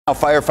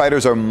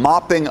Firefighters are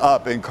mopping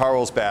up in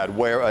Carlsbad,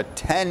 where a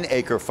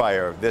 10-acre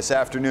fire this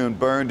afternoon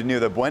burned near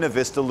the Buena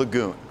Vista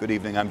Lagoon. Good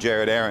evening, I'm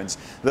Jared Aarons.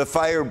 The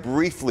fire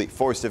briefly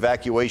forced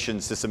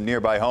evacuations to some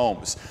nearby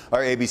homes.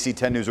 Our ABC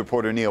 10 News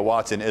reporter Nia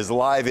Watson is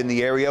live in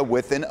the area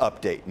with an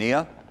update.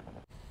 Nia?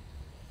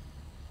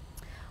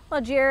 Well,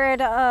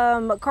 Jared,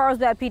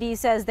 Carlsbad PD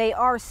says they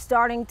are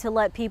starting to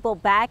let people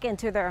back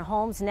into their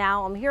homes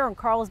now. I'm here on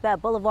Carlsbad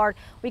Boulevard.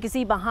 We can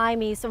see behind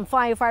me some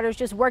firefighters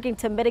just working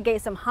to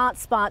mitigate some hot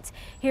spots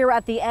here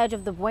at the edge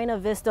of the Buena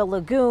Vista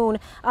Lagoon.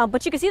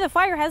 But you can see the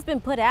fire has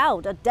been put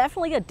out.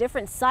 Definitely a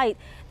different site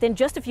than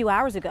just a few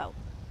hours ago.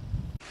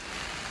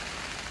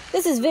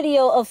 This is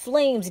video of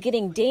flames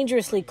getting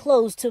dangerously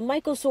close to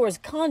Michael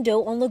Soares'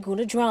 condo on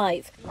Laguna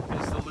Drive.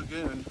 It's the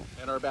lagoon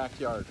in our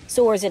backyard.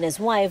 Soares and his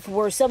wife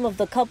were some of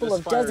the couple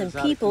of dozen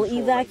people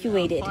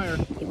evacuated.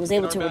 He was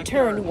able to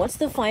return once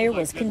the fire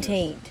was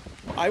contained.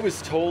 I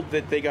was told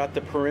that they got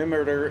the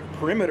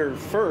perimeter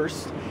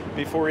first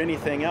before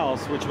anything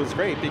else, which was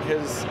great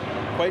because,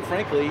 quite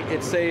frankly,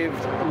 it saved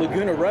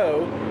Laguna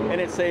Row and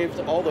it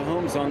saved all the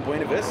homes on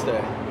Buena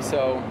Vista.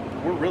 So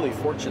we're really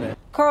fortunate.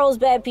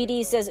 Carlsbad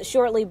PD says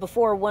shortly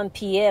before 1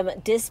 p.m.,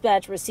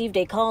 dispatch received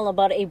a call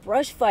about a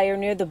brush fire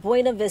near the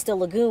Buena Vista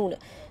Lagoon.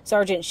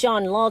 Sergeant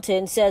Sean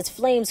Lawton says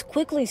flames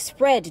quickly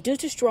spread due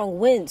to strong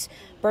winds,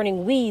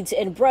 burning weeds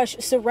and brush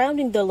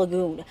surrounding the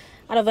lagoon.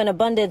 Out of an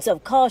abundance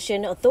of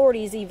caution,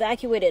 authorities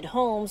evacuated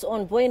homes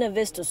on Buena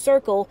Vista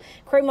Circle,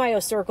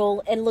 Cremayo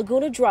Circle, and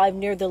Laguna Drive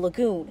near the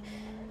lagoon.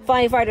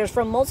 Firefighters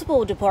from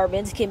multiple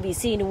departments can be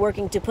seen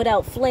working to put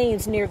out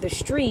flames near the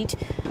street.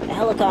 A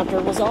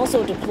helicopter was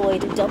also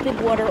deployed,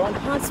 dumping water on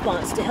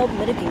hotspots to help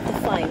mitigate the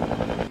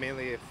fire.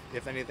 Mainly,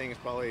 if anything,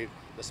 probably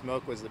the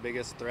smoke was the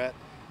biggest threat.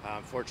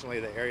 Fortunately,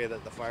 the area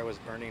that the fire was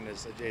burning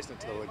is adjacent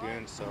to the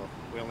lagoon, so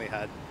we only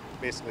had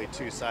basically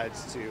two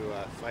sides to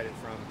fight it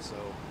from, so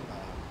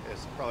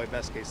it's probably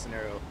best case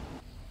scenario.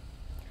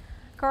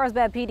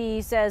 Carlsbad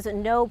PD says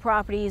no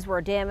properties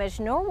were damaged,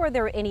 nor were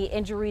there any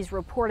injuries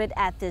reported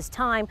at this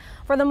time.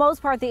 For the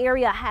most part, the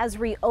area has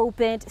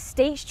reopened.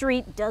 State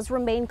Street does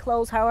remain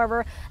closed,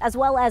 however, as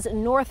well as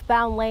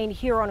northbound lane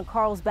here on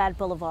Carlsbad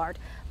Boulevard.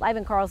 Live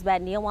in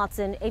Carlsbad, Nia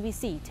Watson,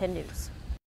 ABC 10 News.